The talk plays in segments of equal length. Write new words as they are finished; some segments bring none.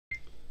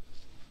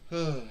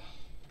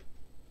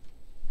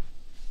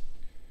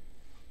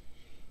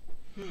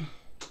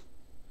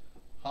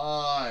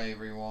Hi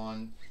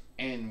everyone,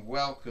 and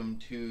welcome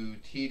to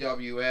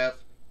TWF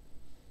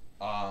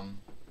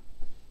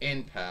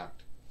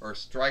Impact, or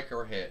Strike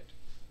or Hit.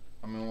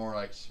 I mean, more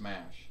like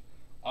Smash.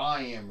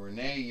 I am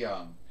Renee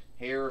Young,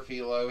 here with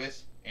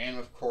Lois and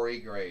with Corey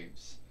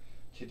Graves.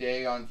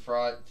 Today on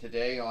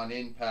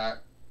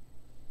Impact,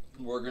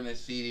 we're gonna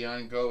see the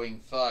ongoing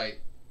fight,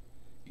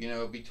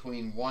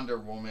 between Wonder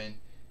Woman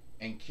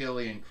and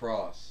Killian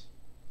Cross.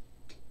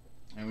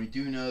 And we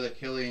do know that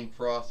Killian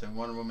Cross and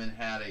Wonder Woman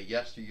had a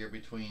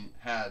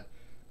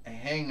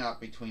hang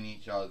up between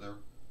each other.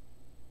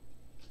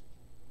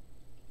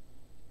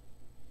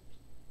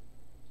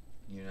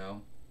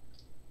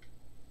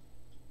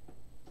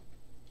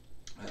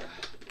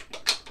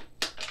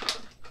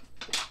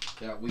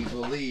 That we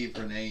believe,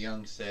 Renee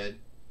Young said,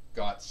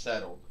 got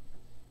settled.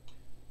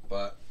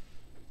 But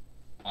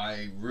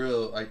I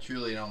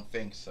truly don't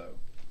think so.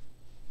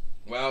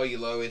 Well,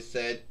 Lois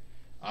said,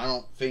 I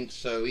don't think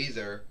so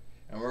either,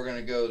 and we're going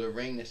to go to the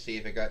ring to see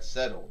if it got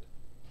settled.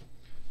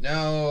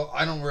 No,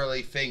 I don't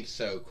really think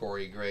so,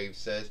 Corey Graves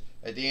says.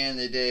 At the end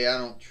of the day, I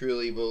don't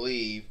truly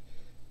believe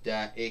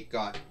that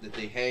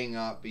the hang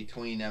up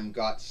between them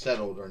got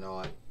settled or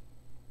not.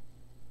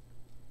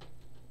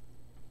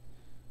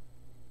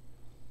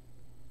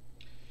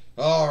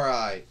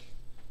 Alright.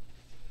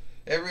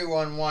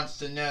 Everyone wants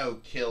to know,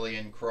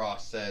 Killian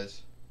Cross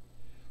says,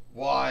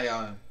 why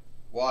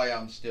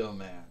I'm still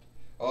mad.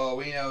 Oh,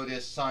 we know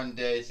this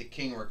Sunday is the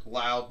Kingrick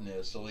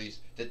Loudness, at least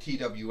the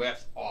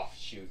TWF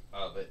offshoot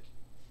of it.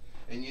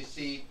 And you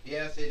see,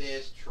 yes, it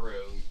is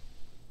true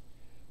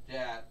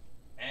that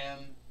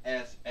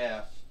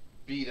MSF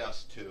beat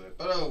us to it.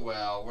 But oh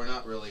well, we're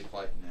not really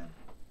fighting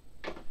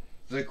them.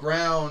 The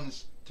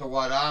grounds to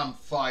what I'm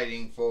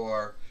fighting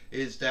for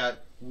is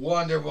that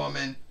Wonder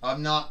Woman,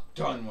 I'm not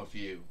done with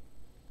you.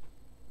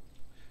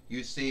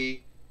 You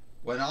see,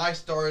 when I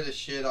started the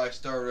shit I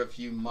started a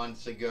few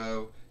months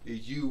ago,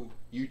 is you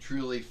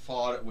truly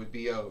thought it would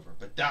be over.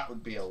 But that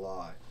would be a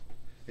lie.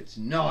 It's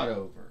not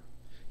over.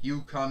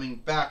 You coming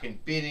back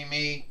and beating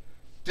me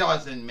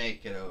doesn't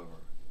make it over.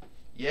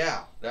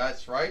 Yeah,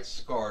 that's right,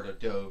 Scarta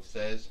Dove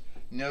says.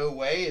 No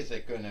way is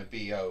it going to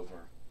be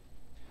over.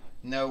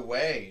 No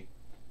way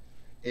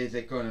is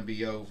it going to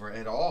be over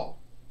at all.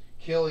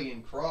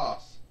 Killian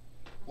Cross,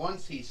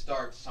 once he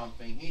starts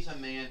something, he's a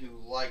man who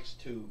likes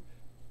to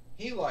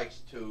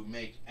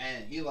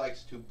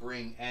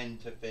bring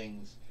end to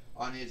things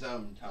on his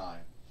own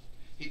time.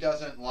 He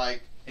doesn't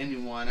like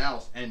anyone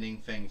else ending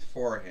things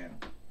for him.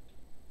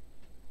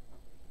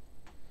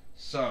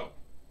 So,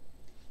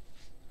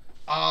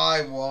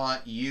 I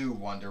want you,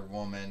 Wonder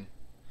Woman.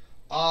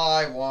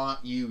 I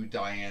want you,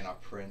 Diana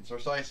Prince. Or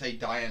so I say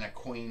Diana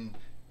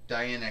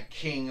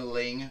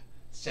Kingling,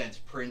 since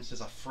Prince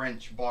is a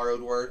French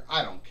borrowed word.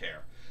 I don't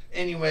care.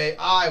 Anyway,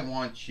 I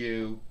want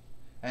you,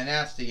 and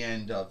that's the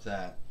end of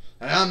that.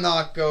 And I'm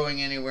not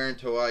going anywhere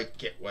until I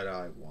get what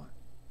I want.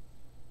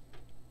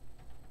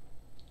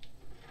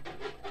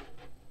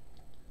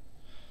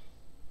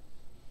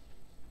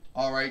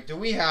 Alright, do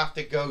we have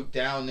to go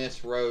down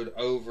this road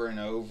over and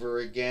over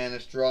again,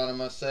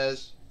 Astronema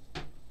says?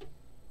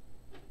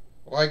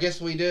 Well, I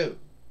guess we do.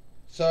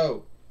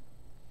 So,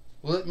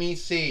 let me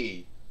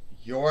see.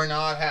 You're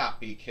not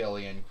happy,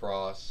 Killian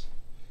Cross.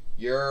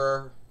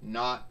 You're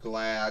not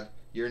glad.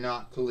 You're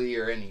not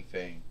clear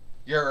anything.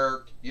 You're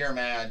irked, you're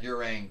mad,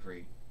 you're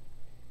angry.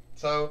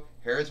 So,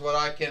 here's what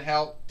I can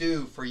help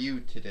do for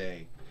you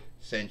today.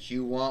 Since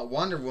you want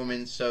Wonder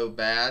Woman so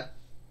bad,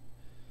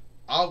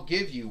 I'll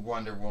give you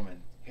Wonder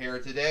Woman here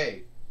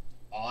today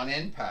on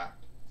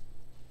Impact.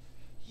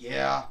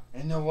 Yeah,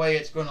 and the way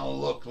it's going to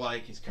look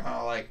like is kind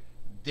of like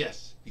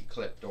this,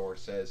 Ecliptor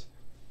says.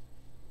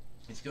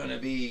 It's going to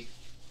be,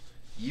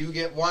 you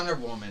get Wonder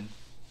Woman,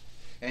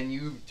 and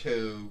you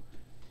two,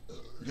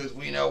 because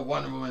we know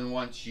Wonder Woman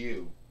wants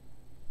you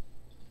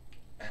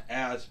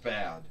as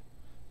bad.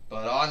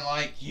 But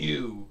unlike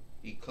you,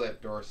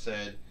 Ecliptor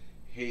said,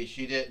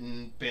 she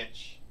didn't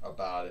bitch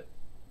about it.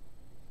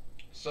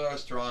 So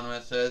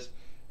Astronema says,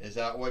 is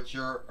that what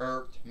you're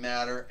irked,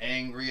 mad, or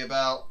angry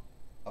about?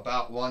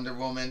 About Wonder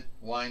Woman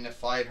wanting to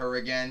fight her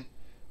again?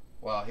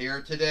 Well,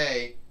 here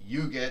today,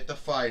 you get to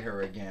fight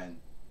her again.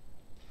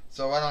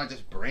 So why don't I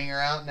just bring her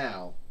out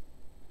now?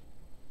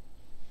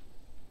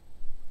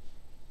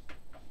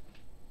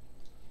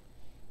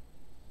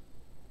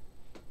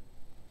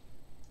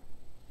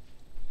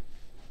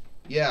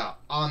 Yeah,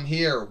 I'm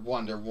here,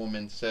 Wonder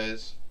Woman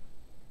says.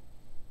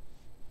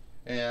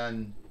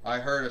 And I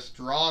heard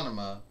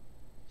Astronema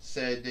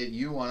said that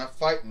you want to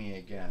fight me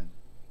again.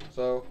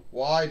 So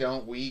why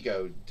don't we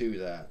go do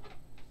that?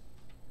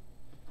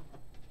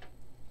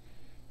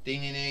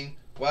 Ding ding ding.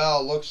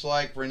 Well, looks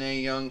like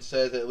Renee Young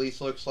says at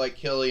least looks like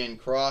Killian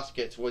Cross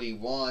gets what he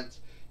wants.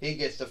 He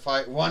gets to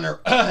fight Wonder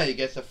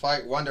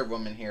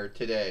Woman here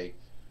today.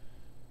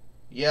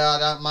 Yeah,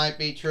 that might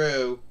be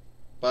true.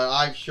 But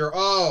I'm sure...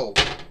 Oh!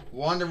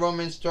 Wonder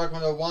Woman struck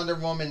with a Wonder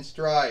Woman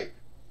strike,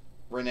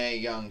 Renee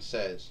Young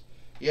says.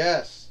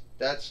 Yes,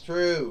 that's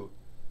true,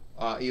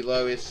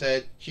 Elois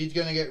said. She's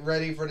going to get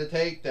ready for the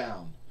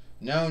takedown.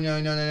 No,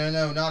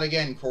 not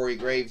again, Corey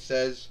Graves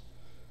says.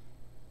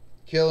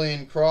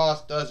 Killian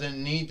Cross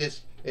doesn't need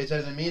this. It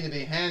doesn't need to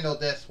be handled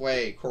this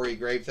way, Corey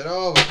Graves said.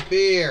 Oh, it's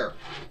fear.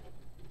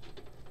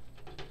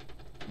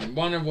 And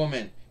Wonder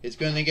Woman is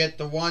going to get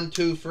the 1,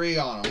 2, 3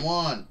 on him.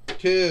 1,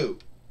 2.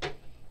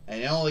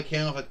 And it only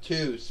came off a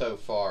 2 so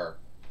far.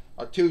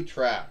 A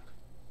 2-track.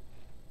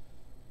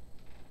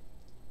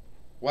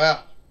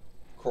 Well,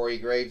 Corey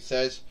Graves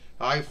says,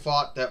 I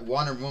thought that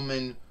Wonder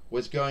Woman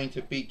was going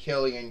to beat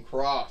Killian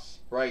Cross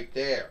right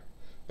there.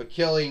 But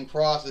Killian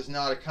Cross is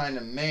not a kind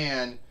of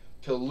man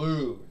to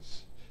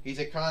lose. He's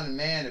a kind of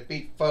man to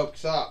beat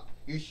folks up.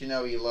 You should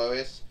know,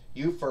 Elois.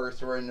 You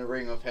first were in the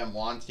ring with him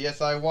once. Yes,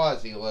 I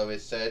was, Elois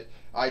said.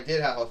 I did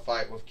have a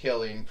fight with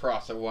Killian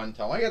Cross at one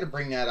time. I got to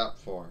bring that up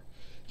for her.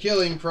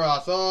 Killian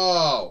Cross,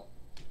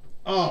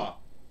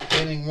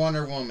 hitting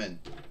Wonder Woman.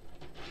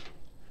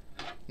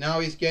 Now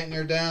he's getting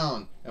her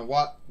down. And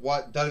what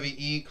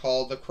WWE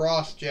called the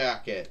cross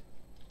jacket.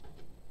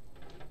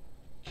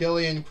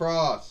 Killian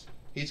Cross.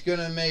 Is he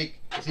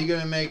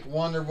gonna make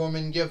Wonder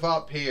Woman give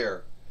up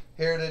here?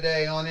 Here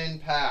today on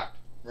Impact,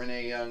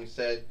 Renee Young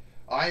said.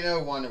 I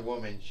know Wonder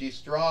Woman. She's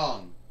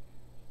strong.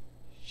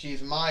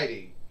 She's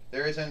mighty.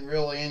 There isn't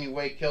really any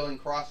way Killian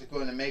Cross is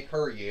going to make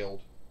her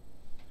yield.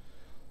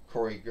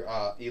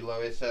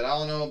 Elois said, I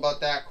don't know about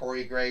that,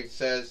 Corey Graves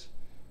says.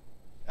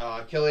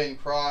 Killian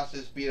Cross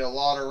has beat a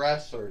lot of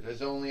wrestlers.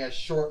 There's only a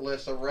short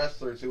list of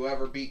wrestlers who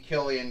ever beat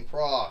Killian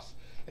Cross.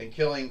 And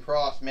Killian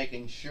Cross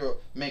making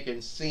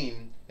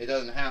seem it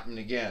doesn't happen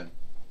again.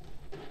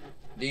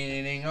 Ding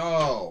ding ding.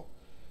 Oh,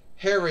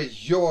 here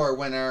is your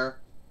winner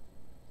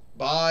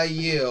by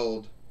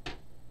yield,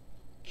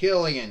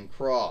 Killian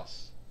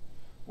Cross.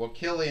 Well,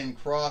 Killian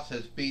Cross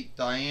has beat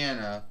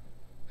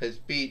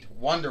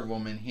Wonder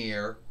Woman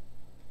here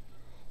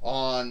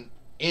on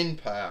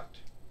Impact.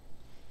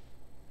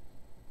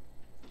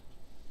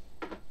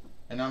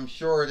 And I'm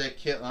sure that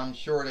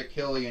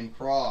Killian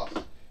Cross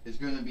is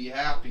going to be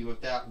happy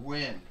with that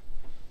win,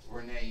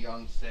 Renee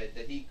Young said,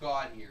 that he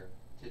got here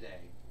today.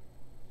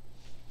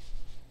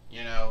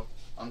 You know,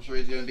 I'm sure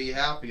he's going to be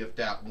happy with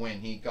that win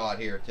he got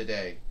here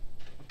today.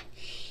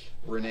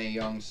 Renee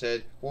Young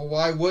said, well,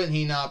 why wouldn't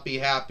he not be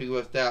happy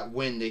with that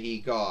win that he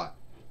got?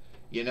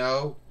 You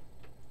know,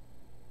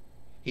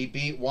 he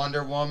beat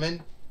Wonder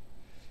Woman.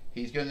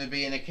 He's going to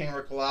be in a King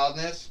Rick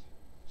Loudness.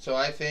 So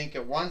I think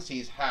at once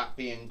he's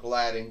happy and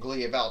glad and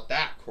glee about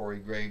that, Corey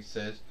Graves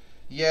says.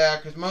 Yeah,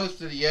 because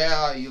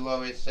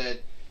Elois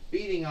said,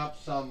 beating up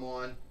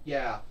someone,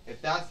 yeah,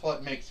 if that's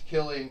what makes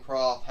Killian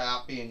Cross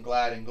happy and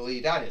glad and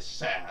glee, that is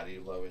sad,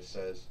 Elois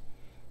says.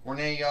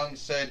 Renee Young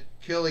said,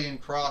 Killian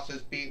Cross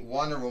has beat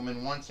Wonder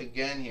Woman once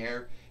again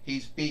here.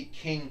 He's beat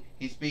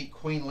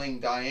Queenling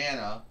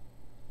Diana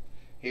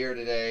here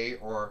today,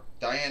 or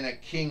Diana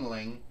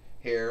Kingling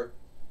here.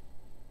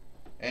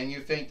 And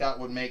you think that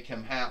would make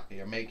him happy,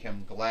 or make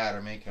him glad,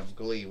 or make him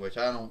glee, which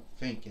I don't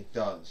think it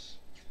does.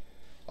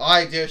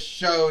 I just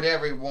showed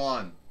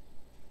everyone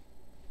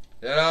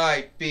that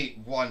I beat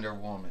Wonder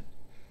Woman.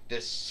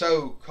 This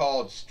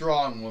so-called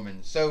strong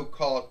woman,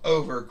 so-called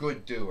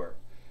over-good doer.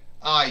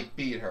 I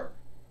beat her.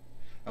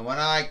 And when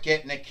I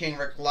get in the King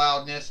Rick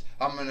Loudness,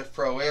 I'm going to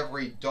throw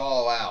every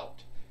doll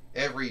out.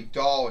 Every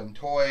doll and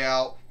toy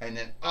out, and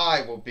then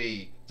I will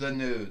be the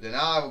nude. And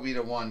I will be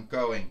the one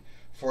going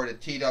for the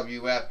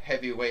TWF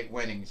heavyweight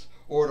winnings,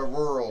 or the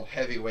world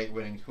heavyweight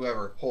winnings,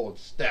 whoever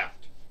holds that.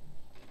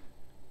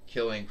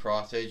 Killian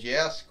Cross says,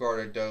 yes,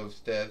 Scarter Dove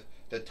says,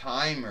 the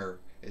timer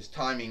is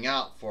timing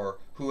out for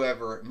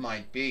whoever it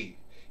might be.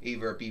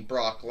 Either it be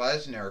Brock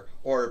Lesnar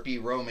or it be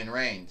Roman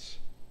Reigns.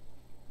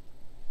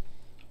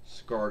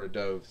 Scarter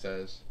Dove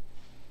says.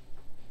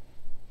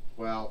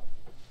 Well,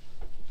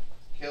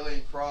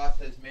 Killian Cross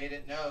has made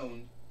it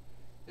known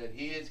that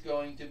he is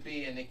going to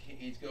be in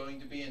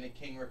the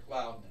King Rick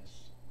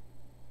Loudness.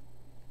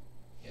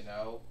 You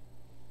know?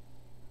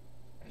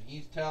 And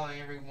he's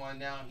telling everyone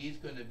now he's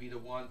going to be the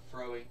one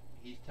throwing.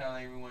 He's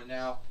telling everyone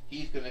now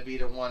he's going to be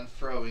the one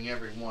throwing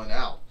everyone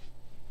out.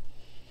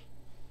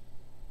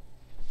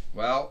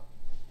 Well,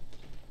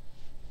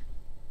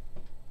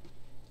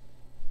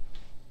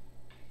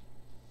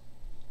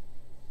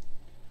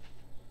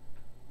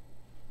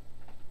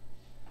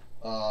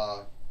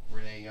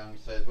 Renee Young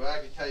says, well, I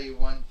can tell you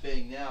one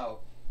thing now.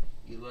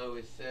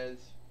 Elois says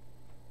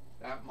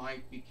that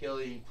might be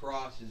Killian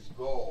Cross's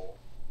goal.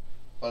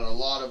 But a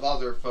lot of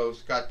other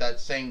folks got that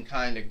same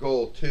kind of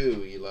goal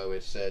too,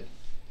 Elois said.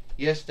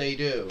 Yes, they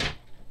do.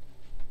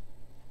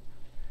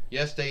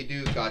 Yes, they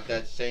do got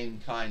that same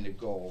kind of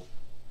goal.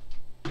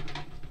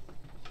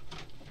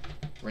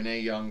 Renee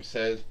Young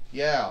says,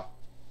 yeah,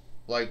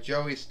 like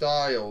Joey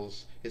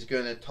Styles is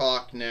going to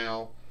talk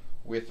now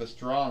with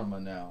Astronomer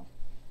now.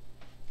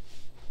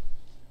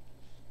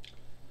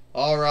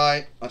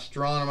 Alright,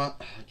 Astronomer.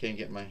 I can't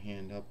get my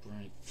hand up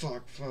right.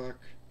 Fuck.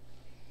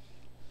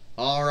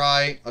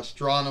 Alright,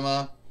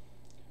 Astronomer.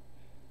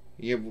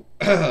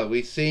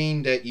 We've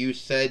seen that you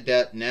said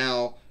that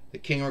now The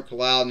King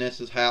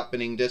Loudness is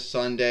happening this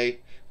Sunday.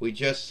 We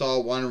just saw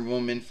Wonder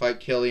Woman fight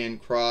Killian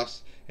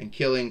Cross, and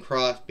Killian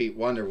Cross beat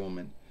Wonder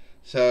Woman.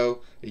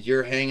 So, is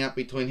your hang-up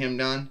between him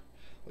done?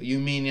 You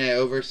mean the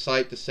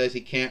oversight that says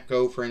he can't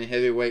go for any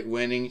heavyweight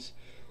winnings?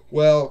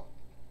 Well,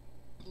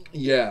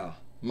 yeah,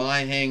 my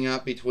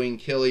hang-up between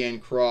Killian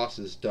Cross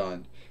is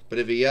done. But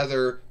if he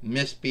ever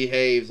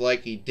misbehaves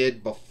like he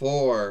did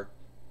before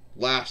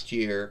last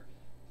year,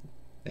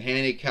 the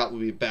handicap will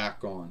be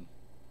back on.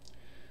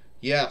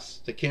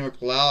 Yes, the King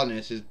of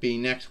Loudness is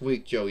being next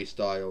week, Joey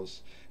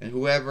Styles. And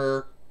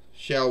whoever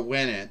shall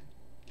win it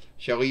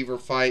shall either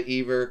fight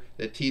either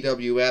the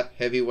TWF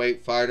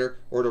heavyweight fighter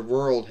or the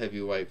world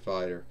heavyweight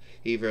fighter.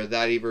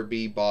 Either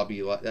be Brock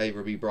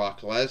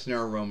Lesnar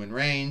or Roman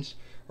Reigns,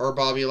 or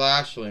Bobby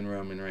Lashley and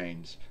Roman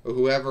Reigns, or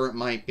whoever it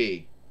might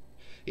be.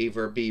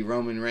 Either be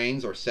Roman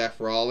Reigns or Seth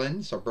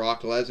Rollins, or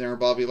Brock Lesnar or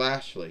Bobby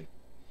Lashley.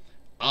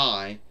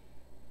 That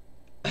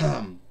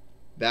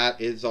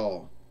is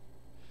all.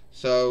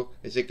 So,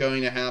 is it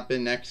going to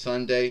happen next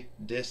Sunday?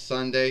 This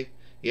Sunday?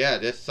 Yeah,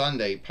 this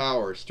Sunday.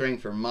 Power,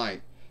 strength, or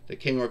might. The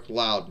King of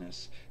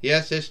Loudness.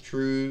 Yes, it's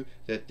true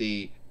that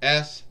the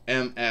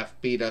SMF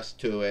beat us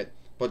to it,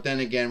 but then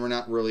again, we're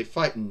not really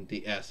fighting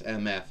the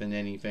SMF in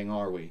anything,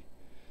 are we?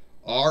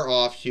 Our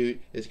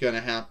offshoot is going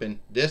to happen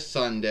this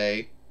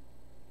Sunday,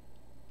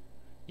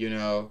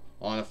 on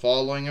a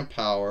following of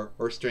Power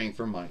or Strength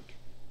or Might.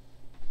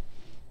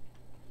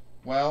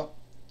 Well,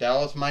 that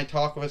was my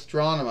talk of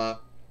Astronema.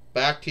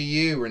 Back to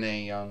you,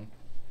 Renee Young.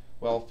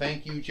 Well,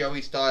 thank you,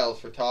 Joey Styles,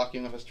 for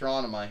talking of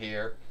Astronema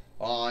here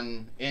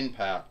on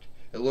Impact.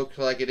 It looks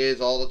like it is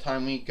all the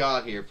time we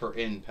got here for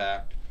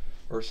Impact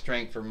or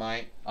Strength or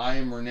Might. I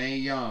am Renee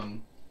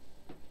Young.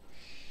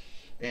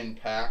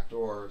 Impact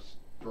or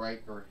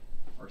Strike or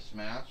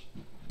Smash.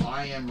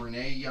 I am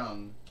Renee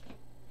Young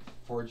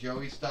for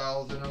Joey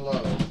Styles and the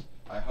Lows.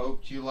 I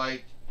hope you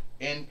liked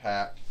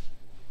Impact.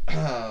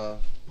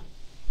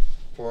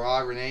 For I,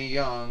 Renee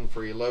Young,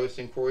 for your Lois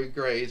and Corey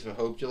Graves, I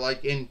hope you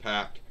like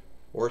Impact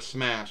or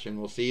Smash, and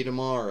we'll see you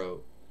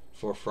tomorrow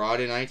for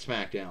Friday Night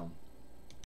SmackDown.